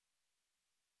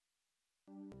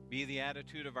be the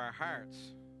attitude of our hearts,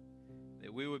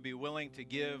 that we would be willing to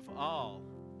give all,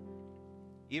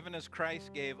 even as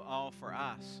Christ gave all for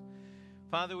us.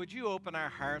 Father, would you open our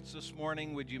hearts this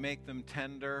morning? Would you make them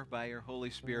tender by your Holy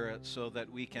Spirit so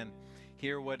that we can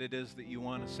hear what it is that you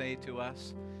want to say to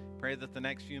us? Pray that the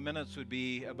next few minutes would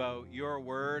be about your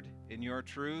word and your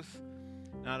truth,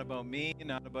 not about me,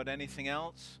 not about anything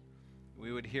else.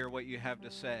 We would hear what you have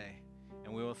to say,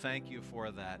 and we will thank you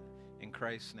for that. In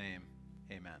Christ's name,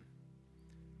 amen.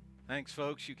 Thanks,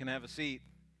 folks. You can have a seat.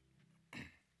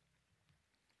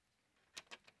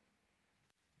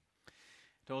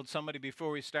 Told somebody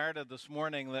before we started this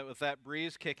morning that with that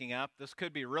breeze kicking up, this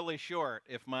could be really short.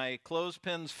 If my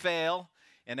clothespins fail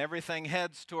and everything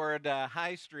heads toward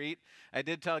High Street, I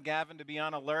did tell Gavin to be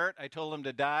on alert. I told him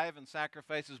to dive and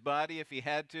sacrifice his body if he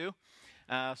had to.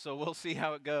 So we'll see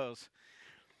how it goes.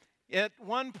 At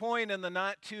one point in the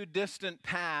not too distant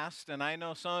past, and I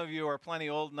know some of you are plenty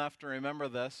old enough to remember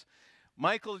this,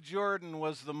 Michael Jordan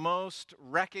was the most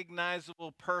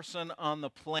recognizable person on the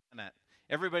planet.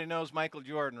 Everybody knows Michael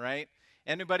Jordan, right?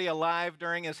 Anybody alive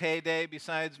during his heyday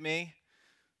besides me?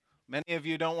 Many of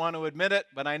you don't want to admit it,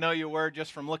 but I know you were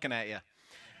just from looking at you.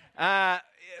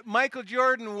 Michael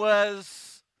Jordan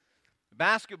was a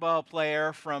basketball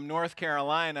player from North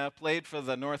Carolina, played for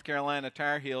the North Carolina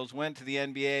Tar Heels, went to the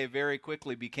NBA, very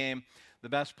quickly became the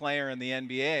best player in the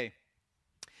NBA.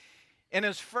 In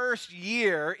his first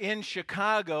year in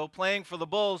Chicago playing for the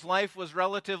Bulls, life was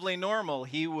relatively normal.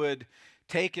 He would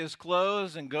take his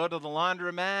clothes and go to the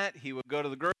laundromat. He would go to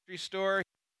the grocery store,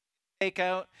 take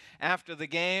out after the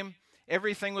game.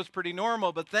 Everything was pretty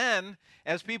normal. But then,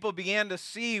 as people began to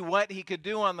see what he could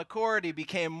do on the court, he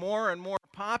became more and more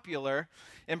popular.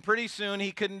 And pretty soon,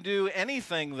 he couldn't do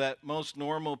anything that most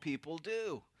normal people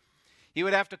do. He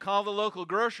would have to call the local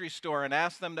grocery store and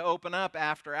ask them to open up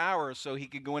after hours so he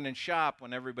could go in and shop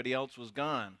when everybody else was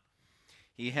gone.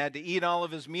 He had to eat all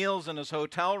of his meals in his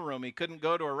hotel room. He couldn't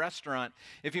go to a restaurant.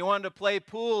 If he wanted to play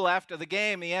pool after the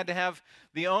game, he had to have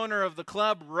the owner of the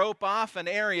club rope off an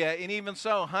area. And even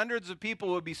so, hundreds of people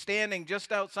would be standing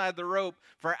just outside the rope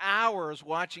for hours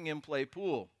watching him play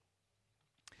pool.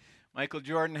 Michael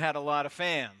Jordan had a lot of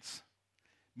fans.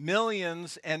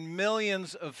 Millions and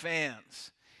millions of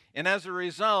fans. And as a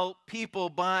result, people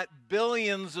bought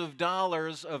billions of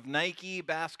dollars of Nike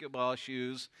basketball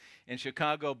shoes and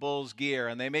Chicago Bulls gear.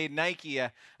 And they made Nike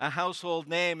a household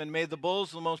name and made the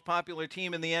Bulls the most popular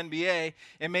team in the NBA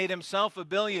and made himself a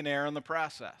billionaire in the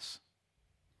process.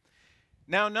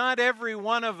 Now, not every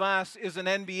one of us is an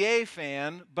NBA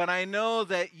fan, but I know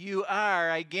that you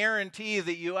are. I guarantee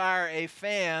that you are a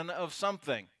fan of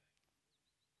something.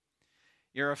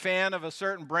 You're a fan of a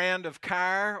certain brand of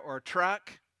car or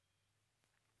truck,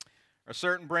 a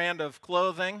certain brand of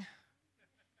clothing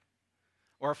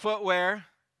or footwear.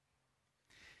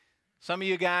 Some of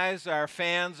you guys are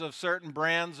fans of certain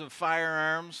brands of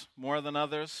firearms more than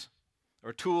others,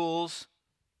 or tools.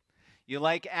 You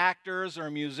like actors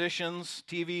or musicians,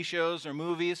 TV shows or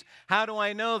movies. How do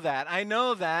I know that? I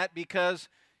know that because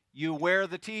you wear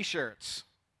the t-shirts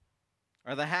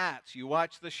or the hats. You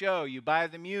watch the show. You buy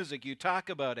the music. You talk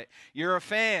about it. You're a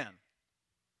fan.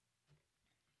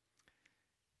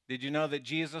 Did you know that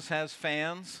Jesus has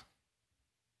fans?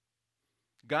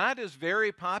 God is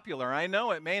very popular. I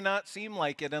know it may not seem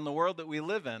like it in the world that we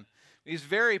live in. He's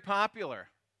very popular.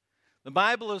 The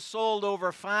Bible has sold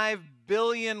over 5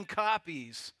 billion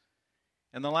copies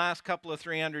in the last couple of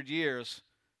 300 years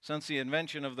since the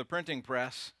invention of the printing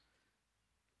press.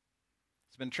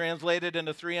 It's been translated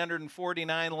into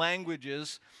 349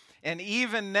 languages. And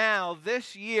even now,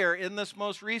 this year, in this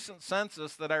most recent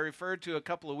census that I referred to a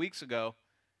couple of weeks ago,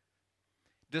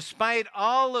 despite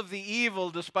all of the evil,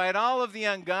 despite all of the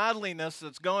ungodliness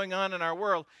that's going on in our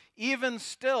world, even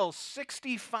still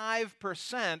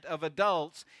 65% of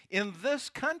adults in this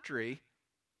country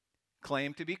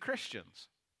claim to be Christians.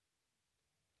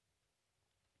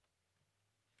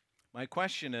 My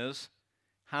question is,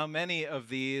 how many of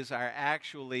these are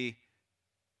actually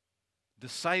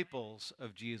disciples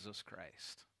of Jesus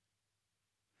Christ?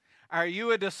 Are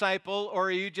you a disciple or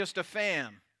are you just a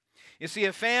fan? You see,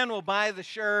 a fan will buy the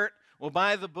shirt, will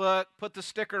buy the book, put the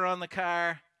sticker on the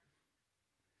car.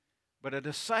 But a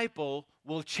disciple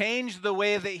will change the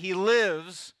way that he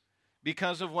lives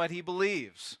because of what he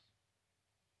believes.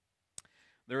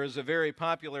 There is a very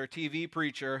popular TV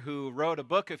preacher who wrote a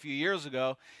book a few years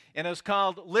ago, and it's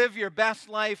called Live Your Best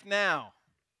Life Now.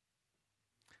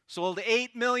 Sold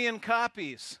 8 million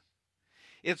copies.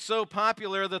 It's so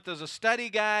popular that there's a study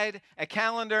guide, a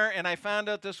calendar, and I found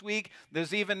out this week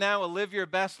there's even now a Live Your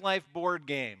Best Life board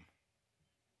game.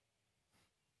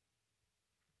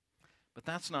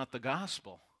 But that's not the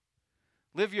gospel.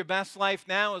 Live your best life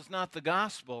now is not the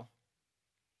gospel.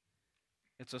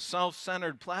 It's a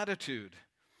self-centered platitude.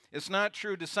 It's not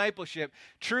true discipleship.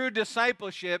 True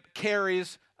discipleship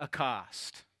carries a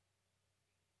cost.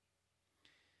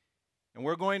 And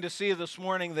we're going to see this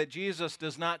morning that Jesus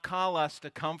does not call us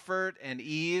to comfort and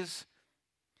ease.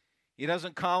 He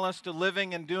doesn't call us to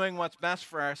living and doing what's best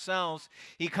for ourselves.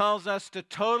 He calls us to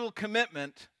total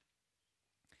commitment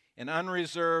and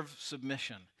unreserved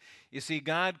submission. You see,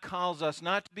 God calls us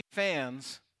not to be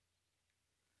fans,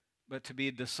 but to be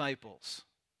disciples.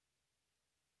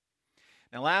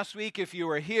 Now, last week, if you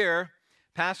were here,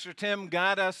 Pastor Tim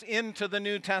got us into the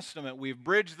New Testament. We've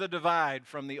bridged the divide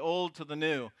from the Old to the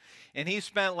New. And he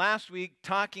spent last week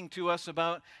talking to us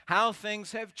about how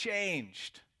things have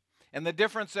changed and the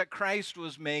difference that Christ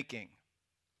was making.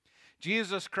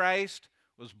 Jesus Christ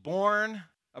was born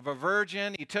of a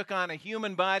virgin. He took on a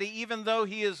human body, even though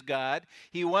he is God.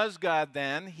 He was God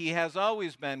then. He has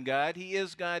always been God. He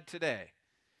is God today.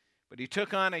 But he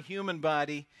took on a human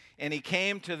body, and he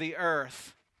came to the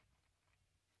earth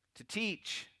to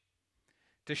teach,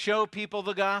 to show people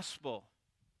the gospel,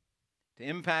 to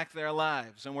impact their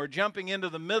lives. And we're jumping into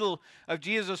the middle of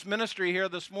Jesus' ministry here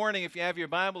this morning. If you have your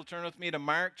Bible, turn with me to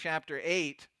Mark chapter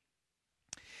 8.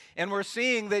 And we're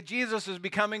seeing that Jesus is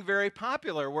becoming very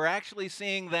popular. We're actually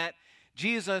seeing that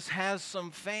Jesus has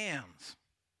some fans.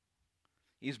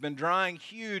 He's been drawing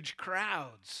huge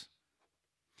crowds.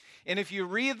 And if you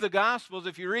read the Gospels,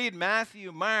 if you read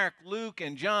Matthew, Mark, Luke,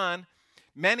 and John,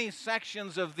 many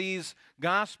sections of these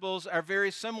Gospels are very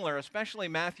similar, especially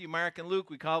Matthew, Mark, and Luke.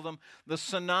 We call them the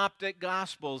synoptic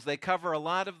Gospels. They cover a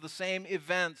lot of the same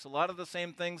events, a lot of the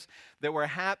same things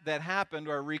that happened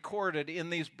or recorded in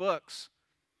these books.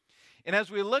 And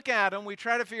as we look at them, we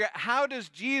try to figure out, how does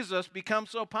Jesus become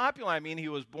so popular? I mean, he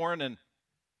was born in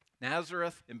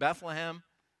Nazareth, in Bethlehem,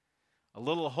 a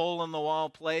little hole-in-the-wall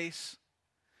place.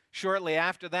 Shortly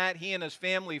after that, he and his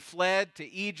family fled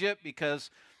to Egypt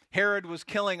because Herod was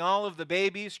killing all of the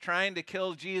babies, trying to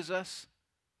kill Jesus.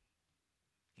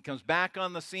 He comes back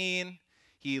on the scene.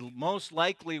 He most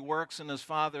likely works in his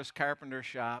father's carpenter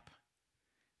shop.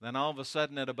 Then all of a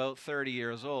sudden, at about 30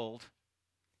 years old,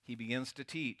 he begins to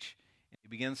teach. He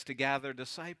begins to gather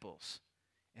disciples.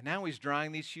 And now he's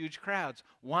drawing these huge crowds.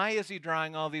 Why is he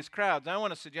drawing all these crowds? I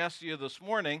want to suggest to you this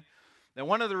morning that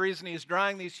one of the reasons he's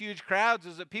drawing these huge crowds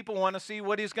is that people want to see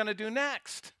what he's going to do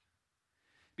next.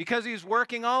 Because he's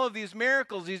working all of these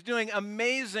miracles. He's doing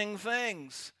amazing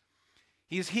things.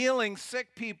 He's healing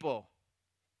sick people.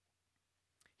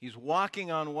 He's walking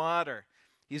on water.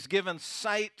 He's given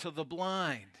sight to the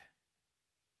blind.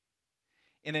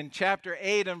 And in chapter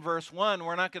 8 and verse 1,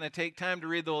 we're not going to take time to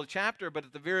read the whole chapter, but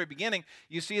at the very beginning,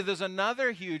 you see there's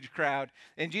another huge crowd.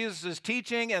 And Jesus is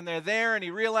teaching, and they're there, and he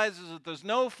realizes that there's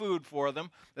no food for them.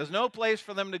 There's no place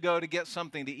for them to go to get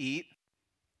something to eat.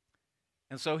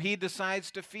 And so he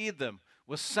decides to feed them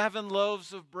with 7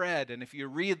 loaves of bread. And if you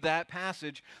read that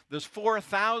passage, there's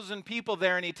 4,000 people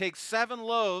there, and he takes 7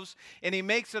 loaves, and he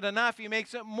makes it enough. He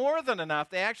makes it more than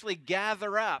enough. They actually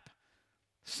gather up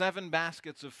 7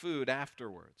 baskets of food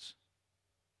afterwards.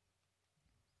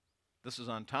 This is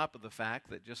on top of the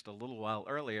fact that just a little while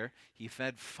earlier, he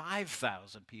fed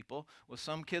 5,000 people with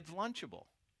some kid's Lunchable.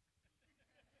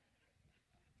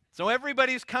 So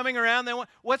everybody's coming around.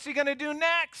 What's he going to do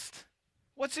next?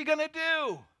 What's he going to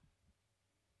do?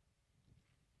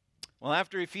 Well,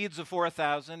 after he feeds the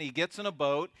 4,000, he gets in a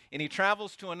boat, and he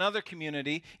travels to another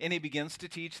community, and he begins to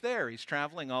teach there. He's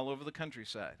traveling all over the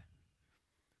countryside.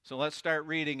 So let's start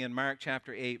reading in Mark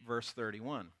chapter 8, verse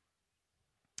 31.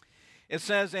 It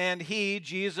says, "And he,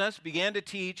 Jesus, began to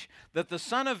teach that the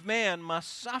Son of Man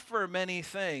must suffer many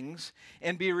things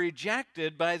and be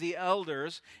rejected by the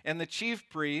elders and the chief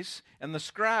priests and the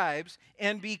scribes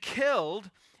and be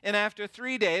killed, and after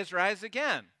 3 days rise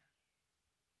again."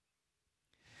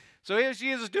 So here's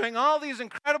Jesus doing all these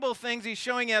incredible things. He's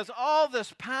showing he has all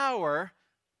this power.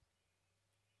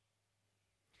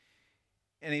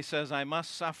 And he says, I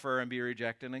must suffer and be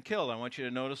rejected and killed. I want you to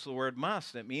notice the word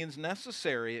must. It means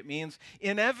necessary. It means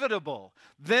inevitable.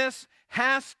 This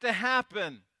has to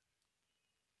happen.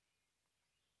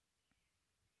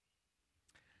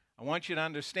 I want you to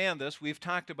understand this. We've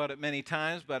talked about it many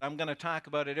times, but I'm going to talk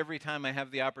about it every time I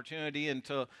have the opportunity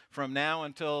from now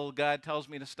until God tells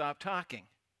me to stop talking.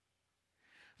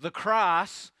 The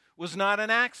cross was not an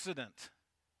accident.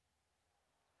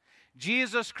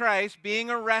 Jesus Christ being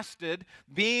arrested,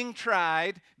 being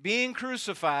tried, being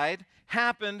crucified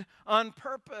happened on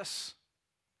purpose.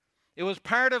 It was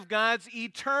part of God's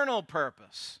eternal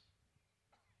purpose.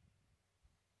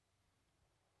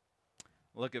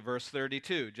 Look at verse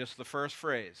 32, just the first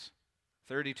phrase,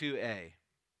 32a.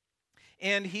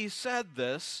 And he said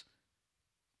this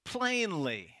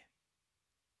plainly,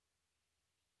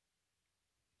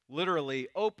 literally,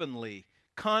 openly,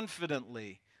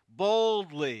 confidently,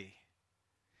 boldly.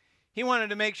 He wanted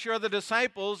to make sure the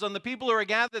disciples and the people who were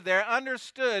gathered there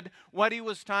understood what he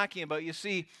was talking about. You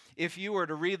see, if you were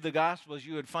to read the Gospels,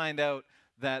 you would find out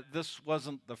that this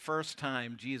wasn't the first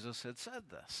time Jesus had said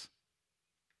this.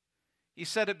 He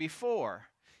said it before.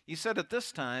 He said it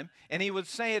this time, and he would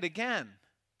say it again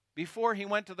before he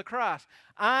went to the cross.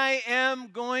 I am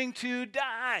going to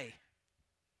die.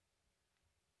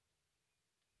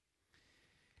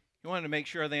 He wanted to make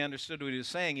sure they understood what he was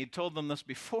saying. He told them this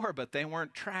before, but they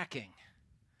weren't tracking.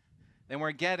 They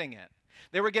weren't getting it.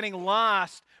 They were getting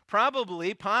lost,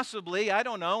 probably, possibly, I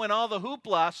don't know, in all the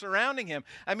hoopla surrounding him.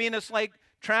 I mean, it's like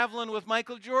traveling with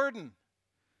Michael Jordan.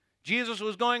 Jesus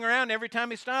was going around, every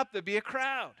time he stopped, there'd be a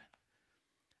crowd.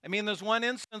 I mean, there's one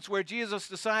instance where Jesus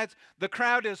decides the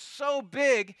crowd is so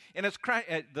big, and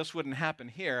this wouldn't happen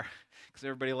here, because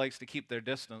everybody likes to keep their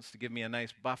distance to give me a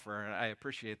nice buffer, and I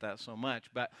appreciate that so much.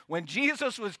 But when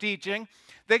Jesus was teaching,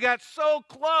 they got so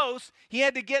close, he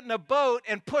had to get in a boat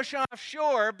and push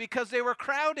offshore because they were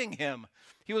crowding him.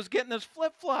 He was getting his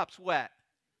flip-flops wet.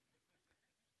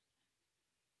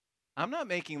 I'm not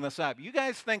making this up. You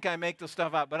guys think I make this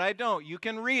stuff up, but I don't. You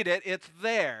can read it. It's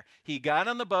there. He got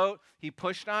on the boat. He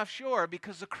pushed offshore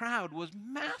because the crowd was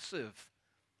massive.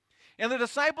 And the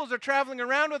disciples are traveling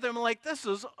around with him like, this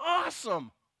is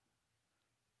awesome.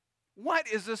 What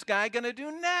is this guy going to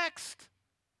do next?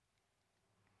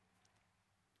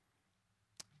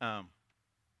 I'm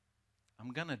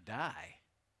going to die.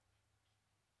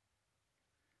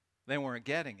 They weren't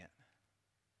getting it.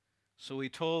 So he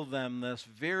told them this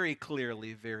very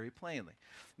clearly, very plainly.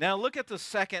 Now look at the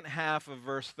second half of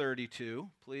verse 32,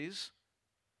 please.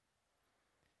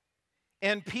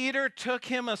 And Peter took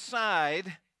him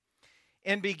aside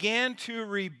and began to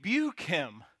rebuke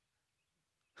him.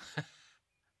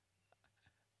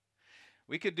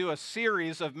 We could do a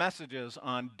series of messages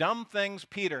on dumb things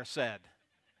Peter said.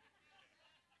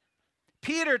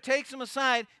 Peter takes him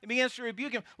aside and begins to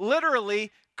rebuke him,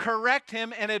 literally correct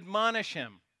him and admonish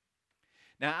him.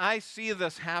 Now, I see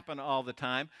this happen all the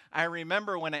time. I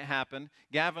remember when it happened.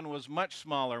 Gavin was much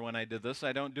smaller when I did this.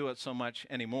 I don't do it so much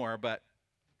anymore, but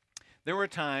there were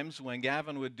times when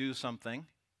Gavin would do something,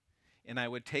 and I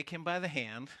would take him by the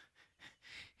hand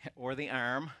or the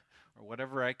arm or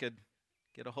whatever I could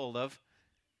get a hold of,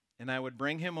 and I would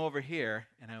bring him over here,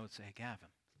 and I would say, Gavin,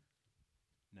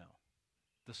 no,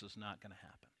 this is not going to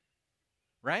happen.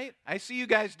 Right? I see you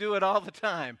guys do it all the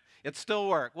time. It still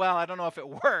works. Well, I don't know if it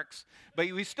works,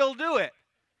 but we still do it.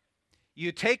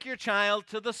 You take your child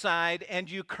to the side and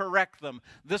you correct them.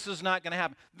 This is not going to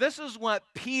happen. This is what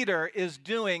Peter is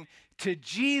doing to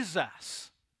Jesus.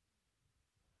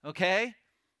 Okay?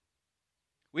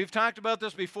 We've talked about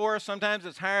this before. Sometimes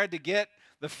it's hard to get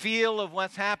the feel of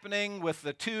what's happening with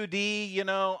the 2D,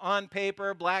 on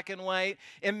paper, black and white.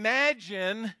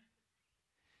 Imagine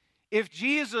if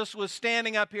Jesus was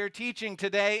standing up here teaching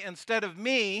today instead of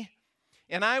me,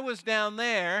 and I was down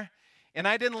there, and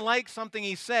I didn't like something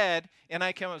he said, and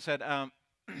I came up and said,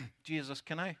 Jesus,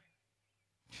 can I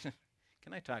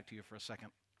talk to you for a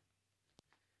second?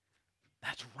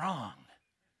 That's wrong.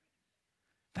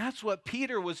 That's what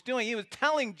Peter was doing. He was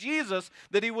telling Jesus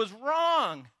that he was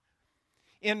wrong.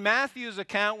 In Matthew's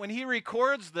account, when he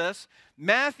records this,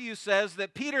 Matthew says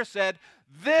that Peter said,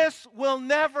 this will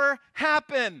never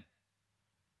happen.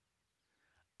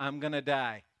 I'm going to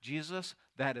die. Jesus,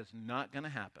 that is not going to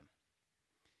happen.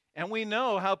 And we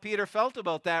know how Peter felt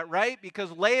about that, right?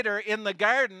 Because later in the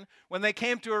garden, when they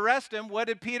came to arrest him, what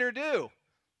did Peter do?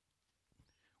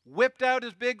 Whipped out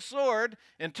his big sword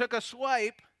and took a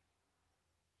swipe,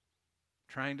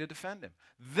 trying to defend him.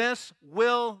 This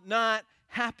will not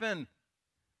happen.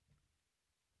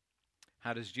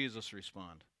 How does Jesus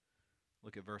respond?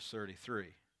 Look at verse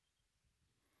 33.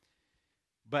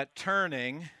 But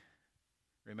turning,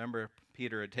 remember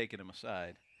Peter had taken him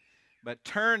aside, but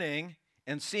turning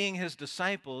and seeing his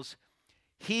disciples,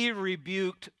 he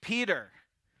rebuked Peter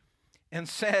and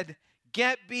said,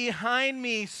 get behind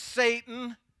me,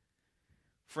 Satan,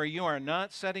 for you are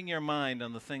not setting your mind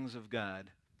on the things of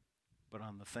God, but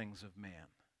on the things of man.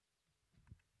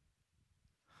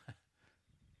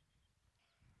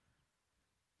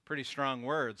 Pretty strong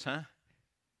words, huh?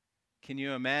 Can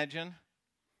you imagine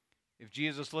if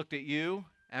Jesus looked at you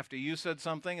after you said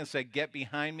something and said, get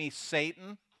behind me,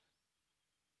 Satan?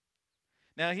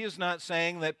 Now, he was not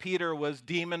saying that Peter was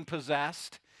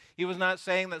demon-possessed. He was not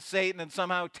saying that Satan had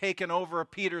somehow taken over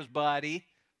Peter's body.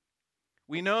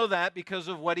 We know that because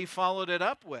of what he followed it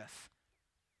up with.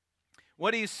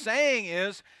 What he's saying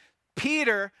is,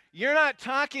 Peter, you're not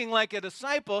talking like a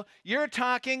disciple, you're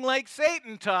talking like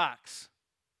Satan talks.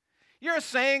 You're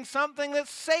saying something that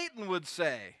Satan would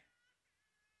say.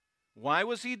 Why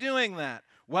was he doing that?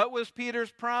 What was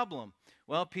Peter's problem?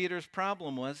 Well, Peter's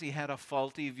problem was he had a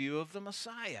faulty view of the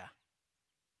Messiah.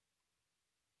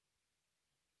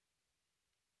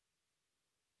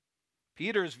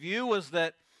 Peter's view was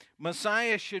that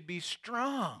Messiah should be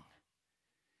strong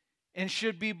and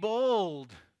should be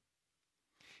bold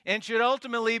and should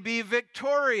ultimately be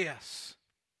victorious.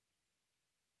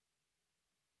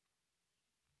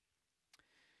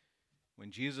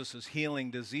 When Jesus is healing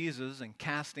diseases and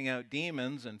casting out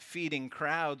demons and feeding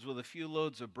crowds with a few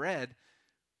loaves of bread,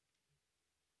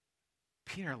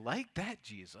 Peter liked that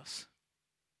Jesus.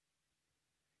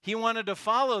 He wanted to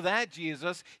follow that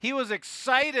Jesus. He was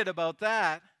excited about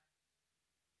that.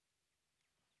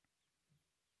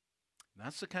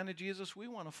 That's the kind of Jesus we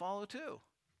want to follow too.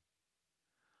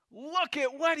 Look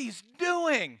at what he's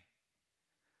doing.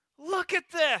 Look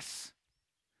at this.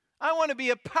 I want to be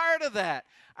a part of that.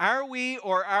 Are we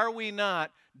or are we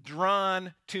not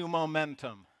drawn to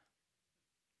momentum?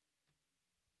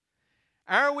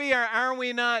 Are we or are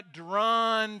we not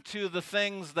drawn to the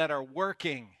things that are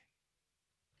working,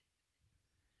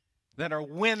 that are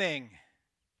winning?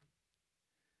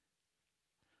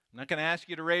 I'm not going to ask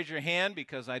you to raise your hand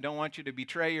because I don't want you to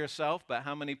betray yourself, but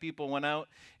how many people went out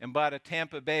and bought a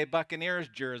Tampa Bay Buccaneers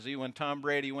jersey when Tom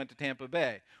Brady went to Tampa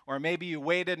Bay? Or maybe you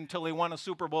waited until he won a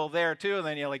Super Bowl there too, and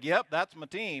then you're like, yep, that's my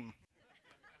team.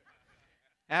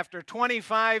 After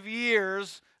 25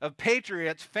 years of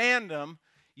Patriots fandom,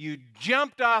 you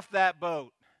jumped off that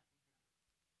boat.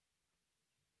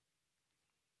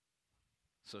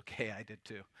 It's okay, I did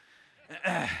too.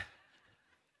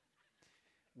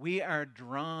 We are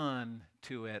drawn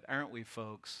to it, aren't we,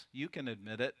 folks? You can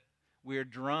admit it. We're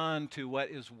drawn to what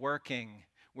is working.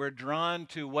 We're drawn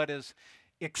to what is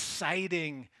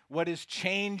exciting, what is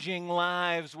changing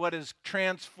lives, what is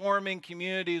transforming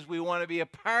communities. We want to be a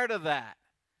part of that.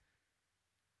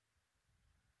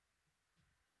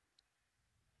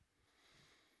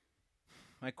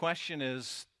 My question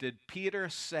is, did Peter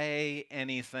say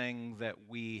anything that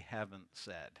we haven't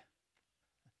said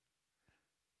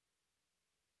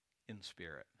in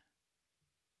spirit?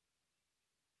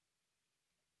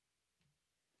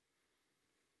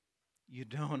 You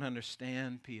don't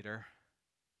understand, Peter.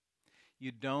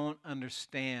 You don't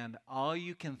understand. All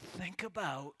you can think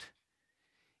about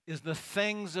is the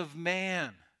things of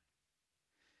man.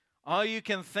 All you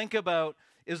can think about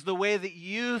is the way that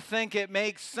you think it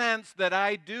makes sense that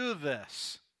I do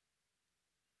this.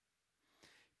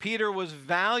 Peter was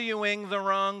valuing the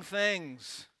wrong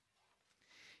things.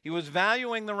 He was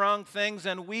valuing the wrong things,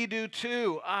 and we do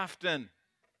too often.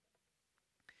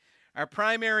 Our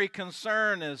primary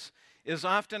concern is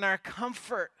often our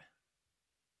comfort.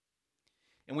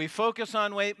 And we focus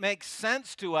on what makes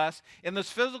sense to us in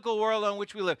this physical world on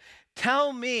which we live.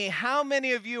 Tell me how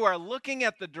many of you are looking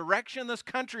at the direction this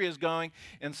country is going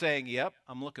and saying, yep,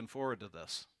 I'm looking forward to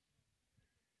this.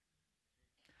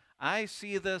 I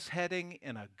see this heading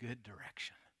in a good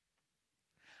direction.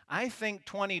 I think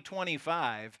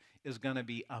 2025 is going to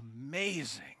be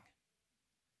amazing.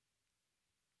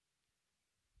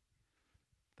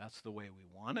 That's the way we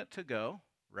want it to go,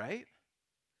 right?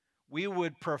 We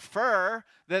would prefer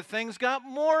that things got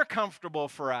more comfortable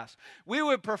for us. We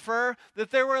would prefer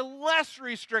that there were less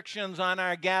restrictions on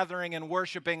our gathering and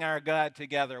worshiping our God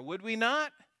together. Would we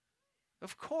not?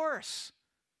 Of course.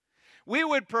 We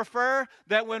would prefer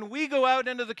that when we go out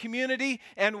into the community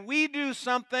and we do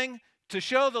something to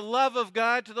show the love of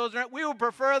God to those around, we would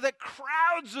prefer that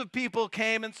crowds of people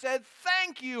came and said,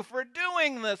 thank you for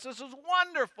doing this. This is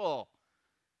wonderful.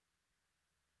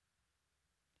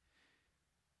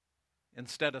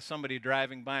 Instead of somebody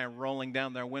driving by and rolling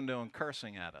down their window and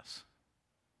cursing at us.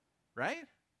 Right?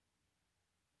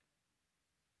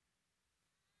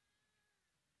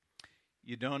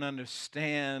 You don't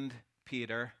understand,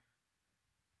 Peter.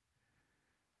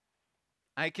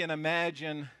 I can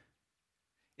imagine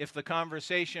if the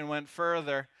conversation went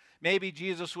further, maybe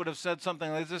Jesus would have said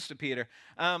something like this to Peter.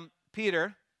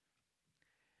 Peter,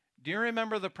 do you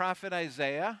remember the prophet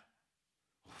Isaiah?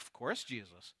 Of course,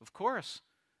 Jesus. Of course.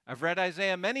 I've read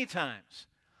Isaiah many times.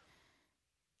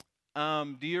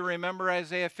 Do you remember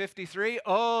Isaiah 53?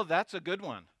 Oh, that's a good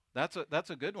one. That's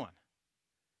a good one.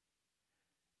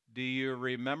 Do you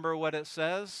remember what it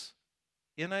says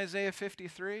in Isaiah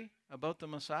 53 about the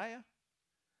Messiah?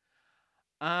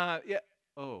 Yeah.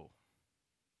 Oh.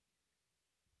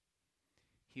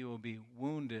 He will be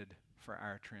wounded for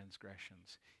our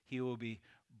transgressions. He will be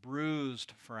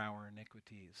bruised for our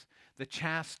iniquities. The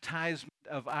chastisement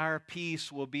of our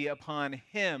peace will be upon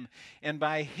him, and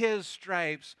by his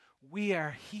stripes we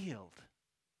are healed.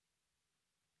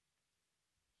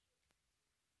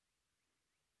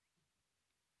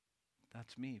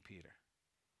 That's me, Peter.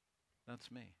 That's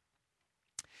me.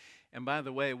 And by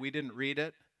the way, we didn't read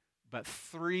it, but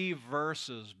 3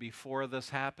 verses before this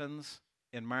happens,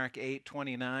 in Mark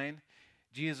 8:29,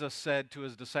 Jesus said to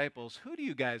his disciples, "Who do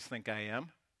you guys think I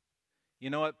am?" You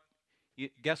know what?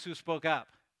 Guess who spoke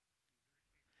up?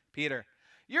 Peter.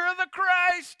 "You're the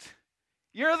Christ.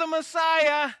 You're the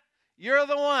Messiah. You're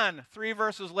the one." 3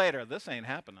 verses later, this ain't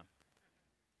happening.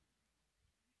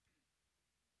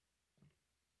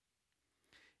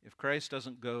 If Christ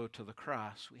doesn't go to the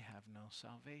cross, we have no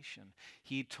salvation.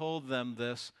 He told them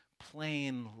this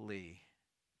plainly.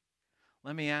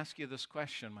 Let me ask you this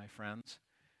question, my friends.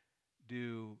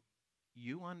 Do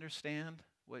you understand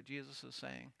what Jesus is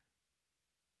saying?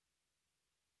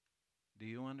 Do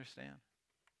you understand?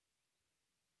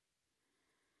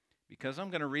 Because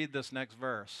I'm going to read this next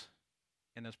verse,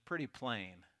 and it's pretty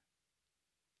plain.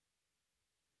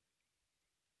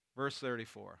 Verse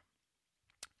 34.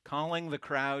 Calling the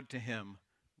crowd to him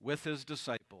with his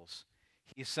disciples,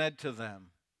 he said to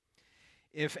them,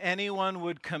 "If anyone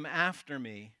would come after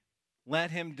me,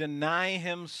 let him deny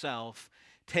himself,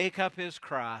 take up his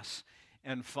cross,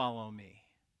 and follow me."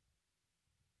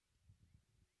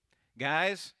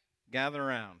 Guys, gather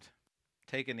around.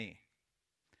 Take a knee.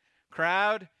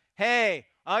 Crowd, hey,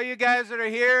 all you guys that are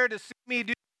here to see me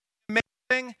do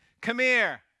amazing, come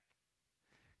here.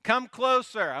 Come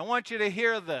closer. I want you to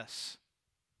hear this.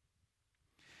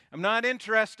 I'm not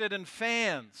interested in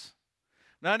fans.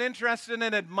 I'm not interested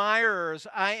in admirers.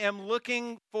 I am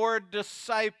looking for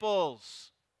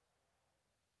disciples.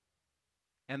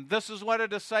 And this is what a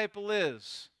disciple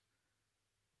is.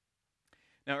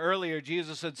 Now, earlier,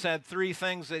 Jesus had said 3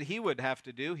 things that he would have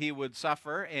to do. He would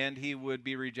suffer, and he would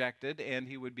be rejected, and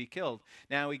he would be killed.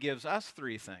 Now he gives us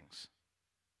 3 things.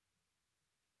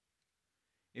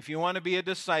 If you want to be a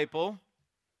disciple,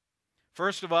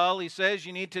 first of all, he says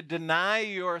you need to deny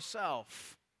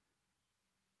yourself.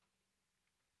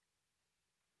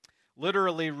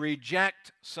 Literally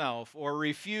reject self or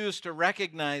refuse to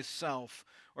recognize self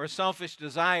or selfish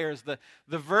desires. The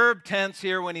verb tense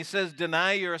here when he says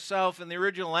deny yourself in the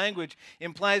original language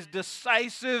implies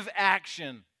decisive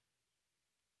action.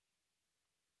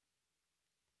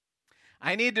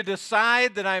 I need to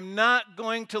decide that I'm not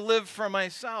going to live for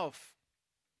myself.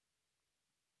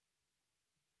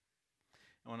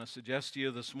 I want to suggest to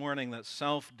you this morning that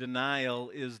self-denial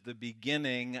is the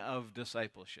beginning of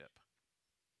discipleship.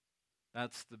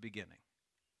 That's the beginning.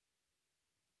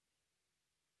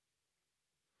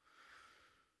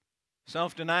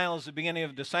 Self-denial is the beginning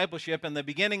of discipleship, and the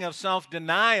beginning of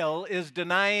self-denial is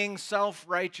denying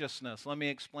self-righteousness. Let me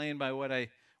explain by what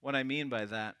I mean by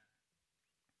that.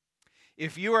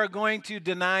 If you are going to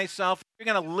deny self, if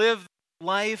you're going to live the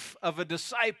life of a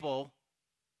disciple,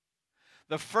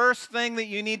 the first thing that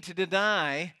you need to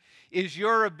deny is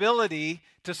your ability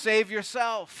to save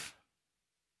yourself.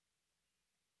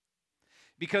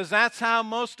 Because that's how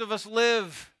most of us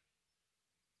live.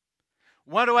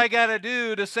 What do I got to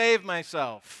do to save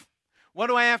myself? What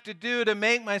do I have to do to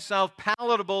make myself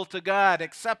palatable to God,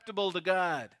 acceptable to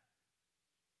God?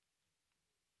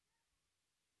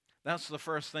 That's the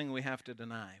first thing we have to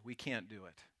deny. We can't do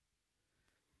it.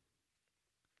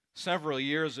 Several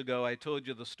years ago, I told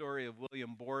you the story of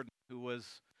William Borden, who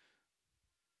was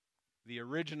the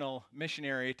original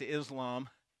missionary to Islam,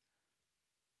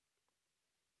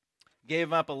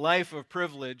 gave up a life of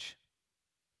privilege,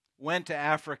 went to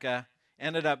Africa,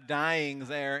 ended up dying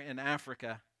there in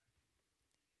Africa.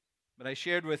 But I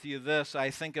shared with you this. I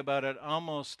think about it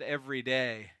almost every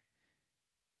day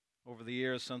over the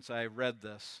years since I read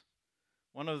this.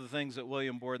 One of the things that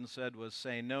William Borden said was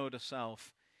say no to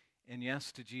self and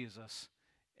yes to Jesus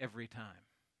every time.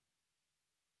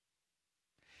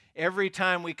 Every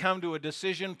time we come to a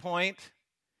decision point,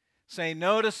 say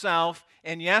no to self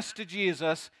and yes to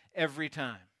Jesus every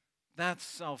time. That's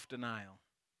self-denial.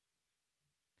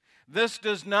 This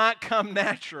does not come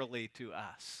naturally to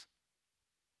us.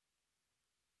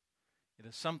 It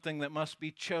is something that must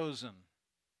be chosen.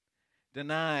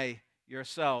 Deny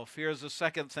yourself. Here's the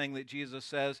second thing that Jesus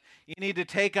says. You need to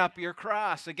take up your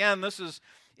cross. Again, this is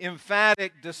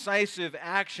emphatic, decisive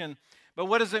action. But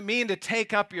what does it mean to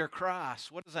take up your cross?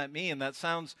 What does that mean? That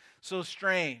sounds so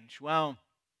strange. Well,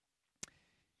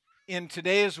 in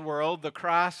today's world, the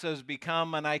cross has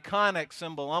become an iconic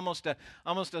symbol, almost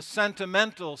a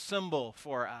sentimental symbol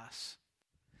for us.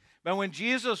 But when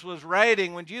Jesus was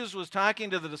writing, when Jesus was talking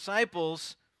to the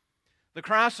disciples, the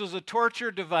cross was a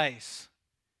torture device.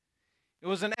 It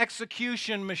was an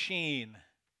execution machine.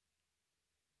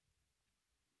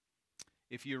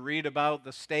 If you read about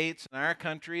the states in our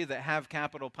country that have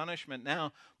capital punishment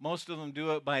now, most of them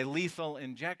do it by lethal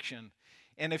injection.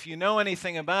 And if you know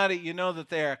anything about it, you know that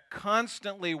they are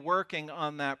constantly working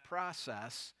on that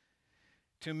process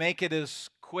to make it as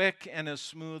quick and as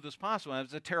smooth as possible. And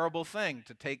it's a terrible thing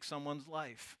to take someone's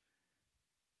life.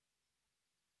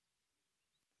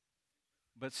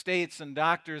 But states and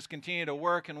doctors continue to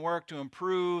work to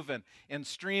improve and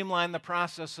streamline the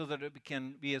process so that it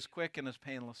can be as quick and as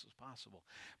painless as possible.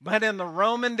 But in the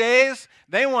Roman days,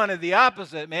 they wanted the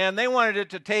opposite, man. They wanted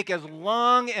it to take as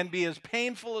long and be as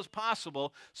painful as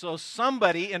possible, so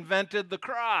somebody invented the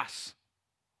cross.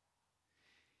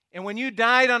 And when you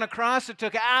died on a cross, it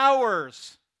took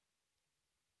hours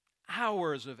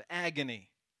of agony.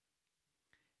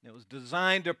 It was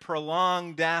designed to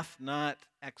prolong death, not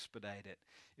expedite it.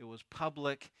 It was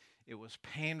public, it was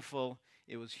painful,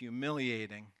 it was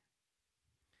humiliating.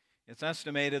 It's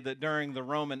estimated that during the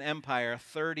Roman Empire,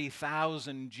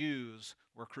 30,000 Jews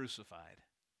were crucified.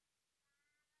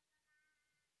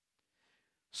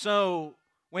 So,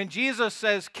 when Jesus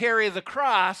says carry the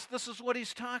cross, this is what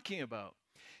he's talking about.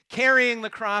 Carrying the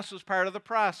cross was part of the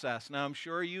process. Now, I'm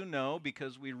sure you know,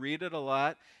 because we read it a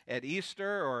lot at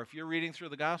Easter, or if you're reading through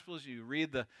the Gospels, you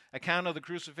read the account of the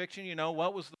crucifixion, you know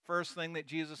what was the first thing that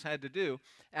Jesus had to do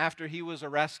after he was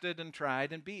arrested and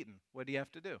tried and beaten? What did he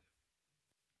have to do?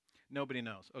 Nobody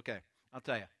knows. Okay, I'll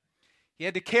tell you. He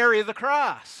had to carry the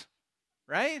cross,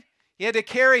 right? He had to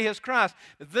carry his cross.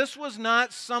 This was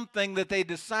not something that they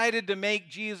decided to make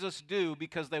Jesus do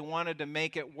because they wanted to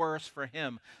make it worse for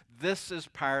him. This is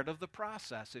part of the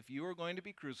process. If you were going to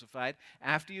be crucified,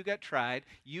 after you got tried,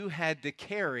 you had to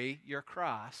carry your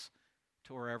cross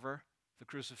to wherever the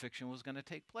crucifixion was going to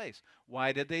take place.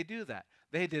 Why did they do that?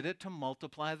 They did it to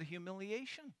multiply the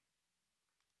humiliation.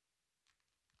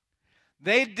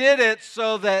 They did it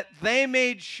so that they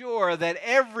made sure that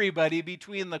everybody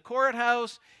between the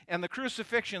courthouse and the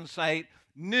crucifixion site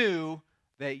knew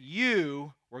that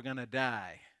you were going to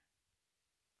die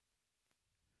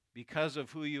because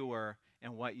of who you were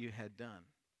and what you had done.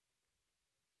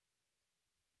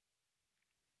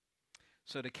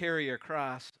 So to carry your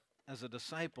cross as a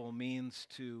disciple means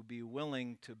to be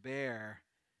willing to bear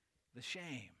the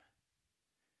shame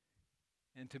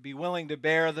and to be willing to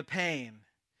bear the pain.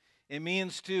 It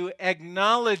means to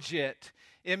acknowledge it.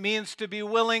 It means to be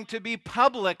willing to be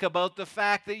public about the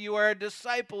fact that you are a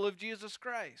disciple of Jesus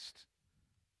Christ.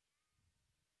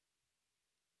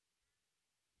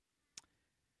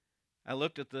 I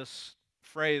looked at this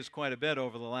phrase quite a bit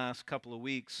over the last couple of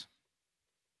weeks,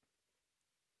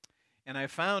 and I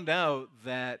found out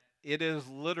that it is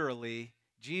literally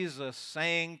Jesus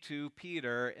saying to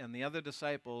Peter and the other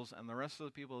disciples and the rest of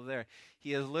the people there,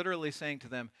 he is literally saying to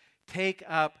them, take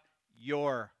up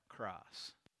your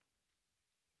cross.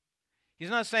 He's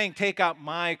not saying take up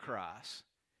my cross.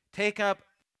 Take up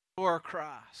your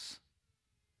cross.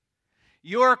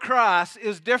 Your cross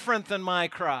is different than my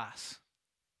cross.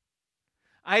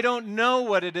 I don't know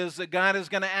what it is that God is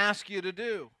going to ask you to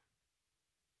do.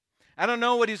 I don't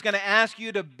know what he's going to ask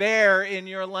you to bear in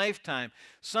your lifetime.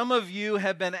 Some of you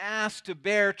have been asked to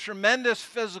bear tremendous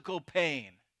physical pain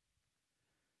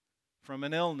from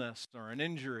an illness or an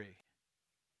injury.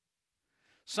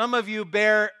 Some of you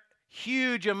bear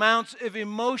huge amounts of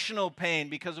emotional pain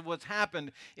because of what's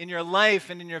happened in your life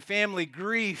and in your family,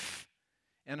 grief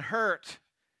and hurt.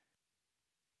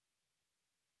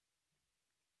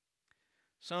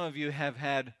 Some of you have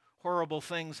had horrible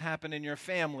things happen in your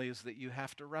families that you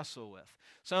have to wrestle with.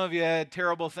 Some of you had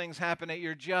terrible things happen at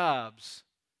your jobs.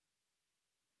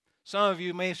 Some of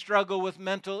you may struggle with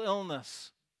mental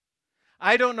illness.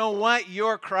 I don't know what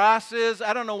your cross is.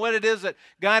 I don't know what it is that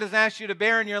God has asked you to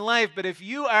bear in your life, but if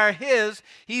you are his,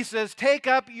 he says, take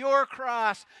up your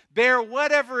cross, bear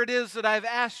whatever it is that I've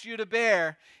asked you to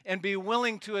bear, and be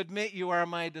willing to admit you are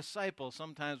my disciple.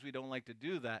 Sometimes we don't like to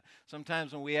do that.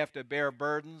 Sometimes when we have to bear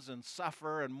burdens and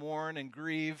suffer and mourn and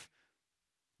grieve,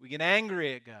 we get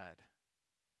angry at God.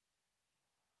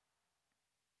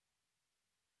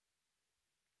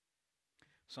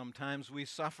 Sometimes we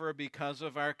suffer because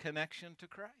of our connection to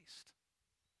Christ.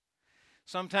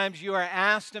 Sometimes you are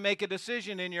asked to make a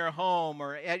decision in your home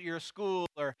or at your school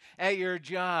or at your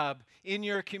job, in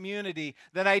your community,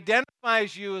 that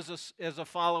identifies you as a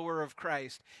follower of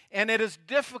Christ. And it is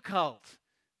difficult,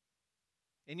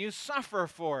 and you suffer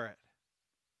for it.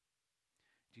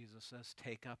 Jesus says,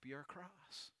 take up your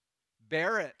cross.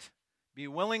 Bear it. Be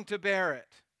willing to bear it.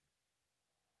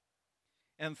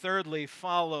 And thirdly,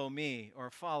 follow me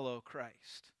or follow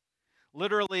Christ.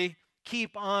 Literally,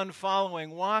 keep on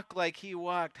following. Walk like he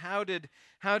walked. How did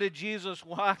Jesus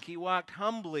walk? He walked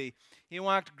humbly. He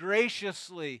walked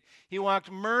graciously. He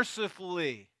walked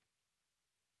mercifully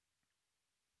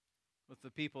with the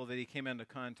people that he came into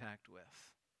contact with.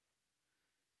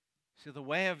 See, the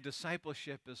way of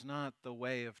discipleship is not the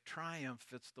way of triumph,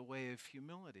 it's the way of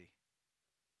humility.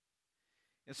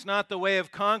 It's not the way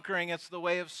of conquering, it's the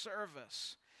way of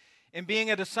service. And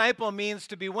being a disciple means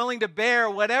to be willing to bear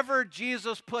whatever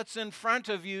Jesus puts in front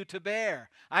of you to bear.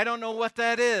 I don't know what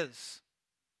that is.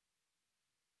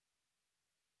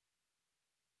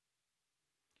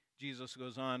 Jesus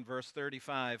goes on, verse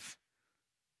 35.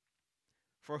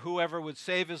 For whoever would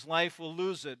save his life will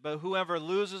lose it, but whoever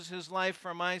loses his life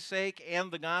for my sake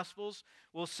and the gospel's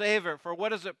will save it. For what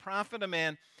does it profit a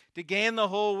man to gain the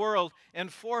whole world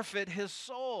and forfeit his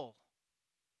soul?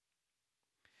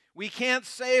 We can't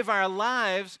save our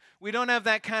lives. We don't have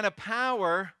that kind of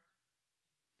power,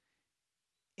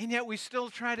 and yet we still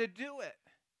try to do it.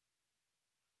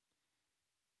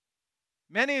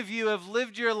 Many of you have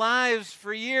lived your lives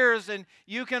for years, and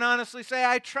you can honestly say,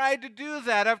 I tried to do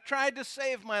that. I've tried to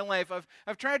save my life.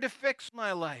 I've tried to fix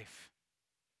my life.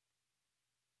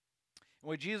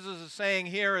 What Jesus is saying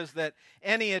here is that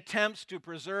any attempts to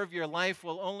preserve your life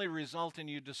will only result in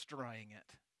you destroying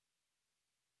it.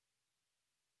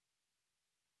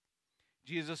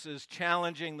 Jesus is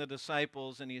challenging the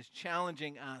disciples, and he is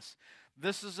challenging us.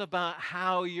 This is about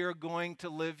how you're going to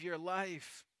live your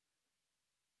life.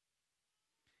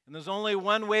 And there's only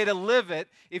one way to live it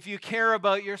if you care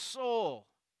about your soul.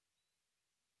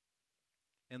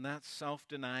 And that's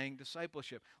self-denying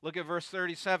discipleship. Look at verse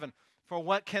 37. For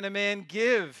what can a man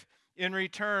give in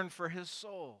return for his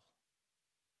soul?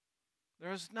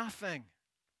 There is nothing.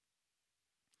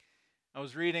 I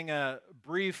was reading a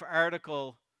brief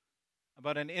article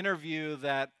about an interview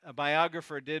that a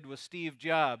biographer did with Steve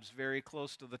Jobs very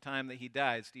close to the time that he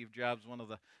died. Steve Jobs, one of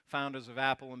the founders of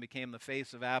Apple and became the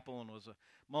face of Apple and was a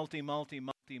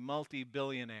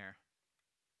multi-billionaire.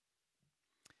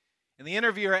 And the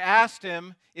interviewer asked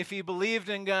him if he believed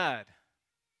in God.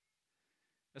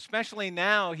 Especially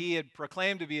now, he had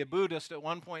proclaimed to be a Buddhist at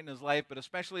one point in his life, but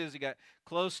especially as he got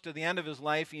close to the end of his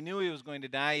life, he knew he was going to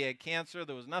die. He had cancer.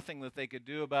 There was nothing that they could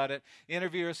do about it. The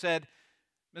interviewer said,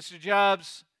 Mr.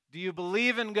 Jobs, do you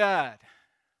believe in God?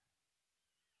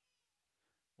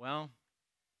 Well,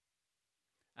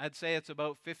 I'd say it's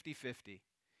about 50-50. He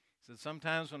said,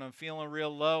 sometimes when I'm feeling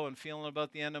real low and feeling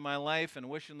about the end of my life and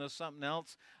wishing there's something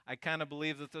else, I kind of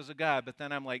believe that there's a God, but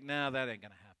then I'm like, nah, that ain't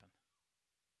going to happen.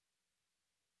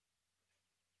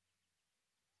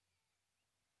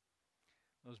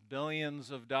 Those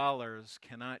billions of dollars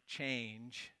cannot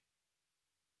change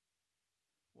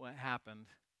what happened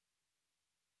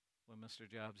when Mr.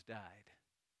 Jobs died.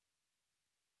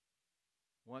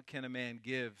 What can a man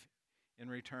give in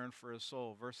return for his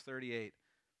soul? Verse 38.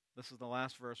 This is the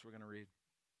last verse we're going to read.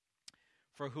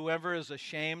 For whoever is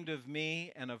ashamed of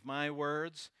me and of my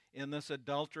words in this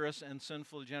adulterous and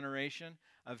sinful generation,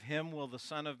 of him will the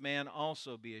Son of Man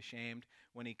also be ashamed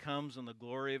when he comes in the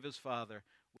glory of his Father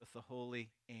with the holy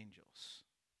angels.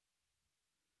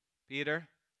 Peter,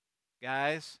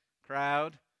 guys,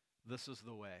 crowd, this is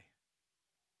the way.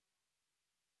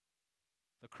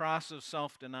 The cross of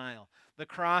self-denial, the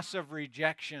cross of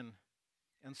rejection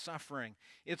and suffering.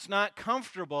 It's not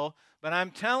comfortable, but I'm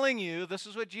telling you, this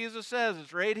is what Jesus says.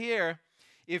 It's right here.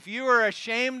 If you are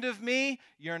ashamed of me,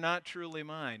 you're not truly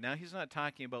mine. Now, he's not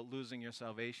talking about losing your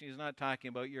salvation. He's not talking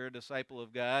about you're a disciple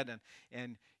of God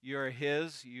and you're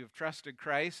his. You've trusted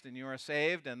Christ and you are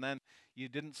saved, and then you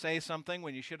didn't say something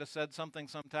when you should have said something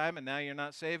sometime, and now you're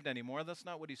not saved anymore. That's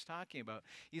not what he's talking about.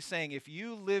 He's saying if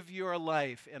you live your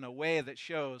life in a way that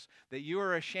shows that you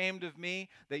are ashamed of me,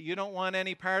 that you don't want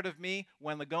any part of me,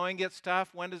 when the going gets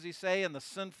tough, when does he say? In the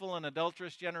sinful and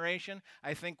adulterous generation.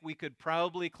 I think we could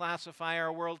probably classify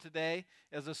our world today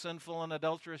as a sinful and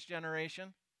adulterous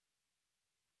generation.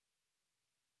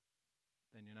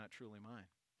 Then you're not truly mine.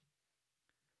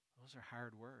 Those are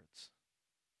hard words.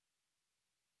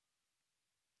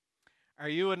 Are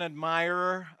you an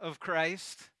admirer of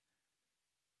Christ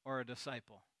or a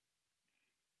disciple?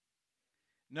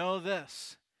 Know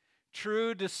this,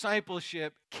 true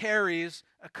discipleship carries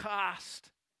a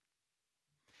cost.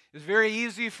 It's very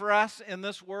easy for us in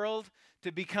this world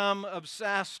to become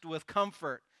obsessed with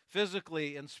comfort,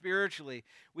 physically and spiritually.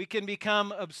 We can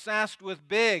become obsessed with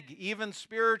big, even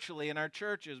spiritually in our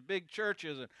churches, big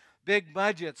churches and big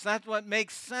budgets. That's what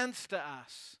makes sense to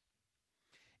us.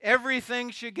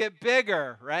 Everything should get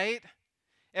bigger, right?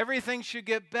 Everything should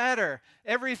get better.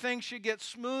 Everything should get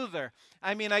smoother.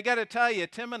 I mean, I got to tell you,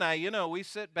 Tim and I, we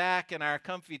sit back in our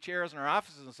comfy chairs in our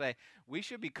offices and say, we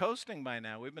should be coasting by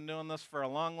now. We've been doing this for a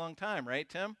long, long time, right,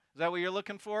 Tim? Is that what you're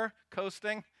looking for?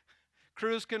 Coasting?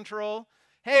 Cruise control?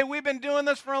 Hey, we've been doing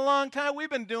this for a long time. We've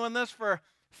been doing this for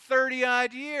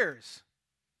 30-odd years.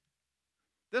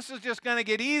 This is just going to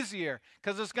get easier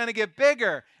because it's going to get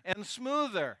bigger and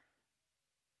smoother.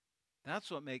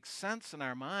 That's what makes sense in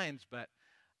our minds, but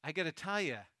I got to tell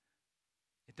you,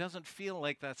 it doesn't feel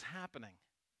like that's happening.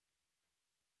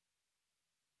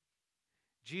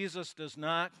 Jesus does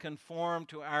not conform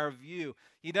to our view.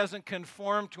 He doesn't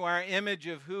conform to our image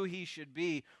of who he should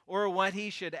be or what he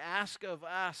should ask of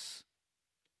us.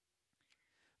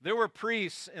 There were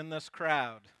priests in this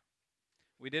crowd.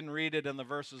 We didn't read it in the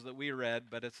verses that we read,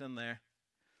 but it's in there.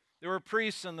 There were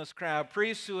priests in this crowd,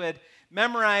 priests who had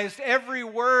memorized every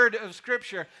word of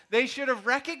Scripture. They should have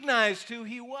recognized who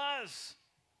he was.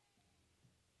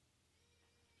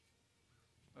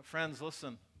 But friends,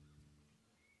 listen.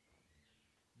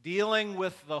 Dealing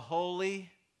with the holy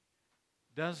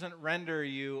doesn't render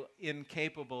you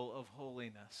incapable of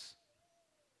holiness.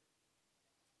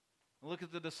 Look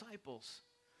at the disciples.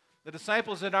 The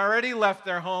disciples had already left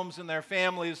their homes and their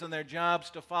families and their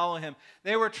jobs to follow him.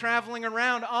 They were traveling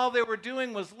around. All they were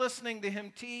doing was listening to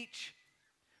him teach.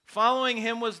 Following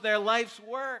him was their life's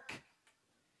work.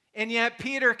 And yet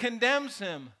Peter condemns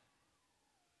him.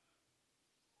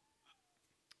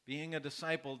 Being a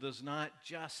disciple does not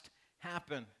just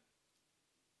happen.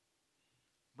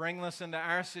 Bring this into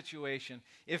our situation.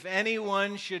 If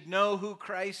anyone should know who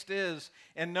Christ is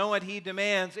and know what he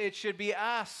demands, it should be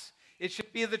us. It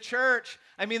should be the church.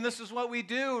 I mean, this is what we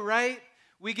do, right?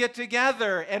 We get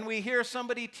together and we hear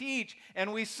somebody teach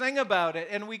and we sing about it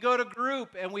and we go to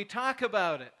group and we talk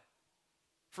about it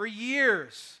for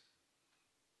years.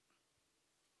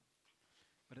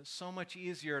 But it's so much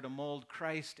easier to mold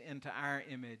Christ into our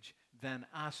image than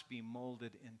us be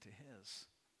molded into his.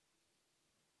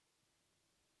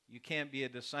 You can't be a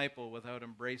disciple without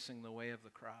embracing the way of the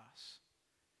cross.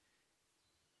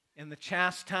 And the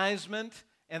chastisement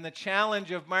and the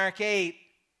challenge of Mark 8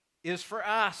 is for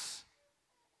us.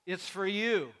 It's for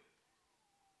you.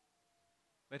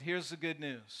 But here's the good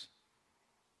news.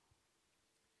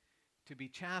 To be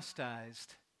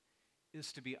chastised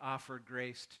is to be offered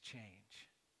grace to change.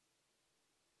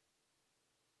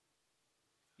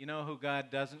 You know who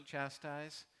God doesn't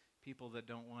chastise? People that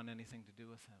don't want anything to do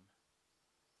with him.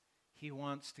 He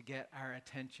wants to get our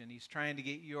attention. He's trying to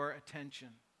get your attention.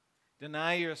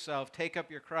 Deny yourself, take up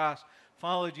your cross,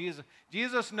 follow Jesus.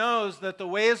 Jesus knows that the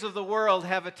ways of the world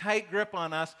have a tight grip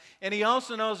on us, and he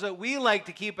also knows that we like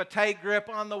to keep a tight grip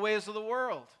on the ways of the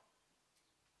world.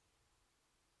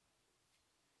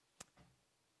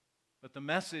 But the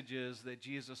message is that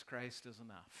Jesus Christ is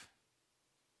enough,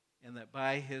 and that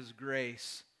by his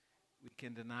grace we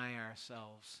can deny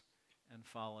ourselves and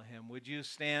follow him. Would you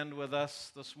stand with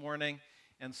us this morning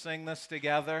and sing this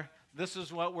together? This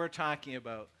is what we're talking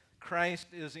about. Christ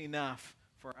is enough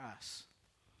for us.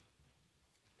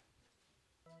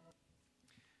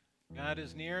 God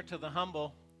is near to the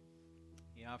humble.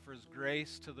 He offers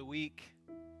grace to the weak.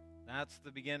 That's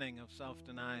the beginning of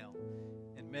self-denial,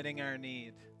 admitting our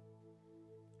need.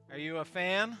 Are you a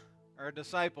fan or a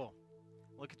disciple?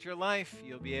 Look at your life.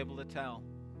 You'll be able to tell.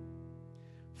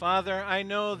 Father, I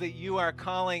know that you are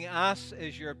calling us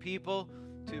as your people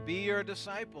to be your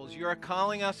disciples. You are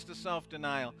calling us to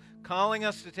self-denial, calling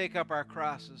us to take up our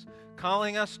crosses,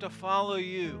 calling us to follow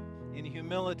you in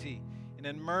humility and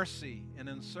in mercy and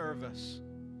in service.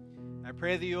 I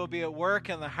pray that you will be at work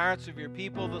in the hearts of your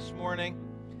people this morning.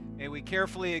 May we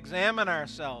carefully examine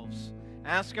ourselves,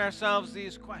 ask ourselves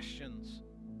these questions.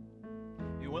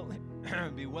 Be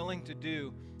willing to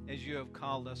do as you have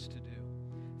called us to do.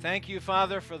 Thank you,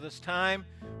 Father, for this time.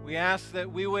 We ask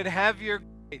that we would have your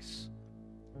grace.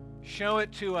 Show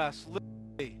it to us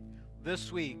literally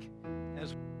this week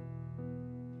as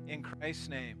in Christ's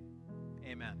name.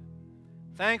 Amen.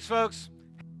 Thanks, folks.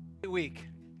 Have a great week.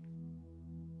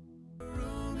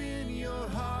 Room in your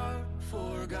heart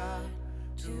for God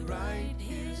to write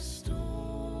his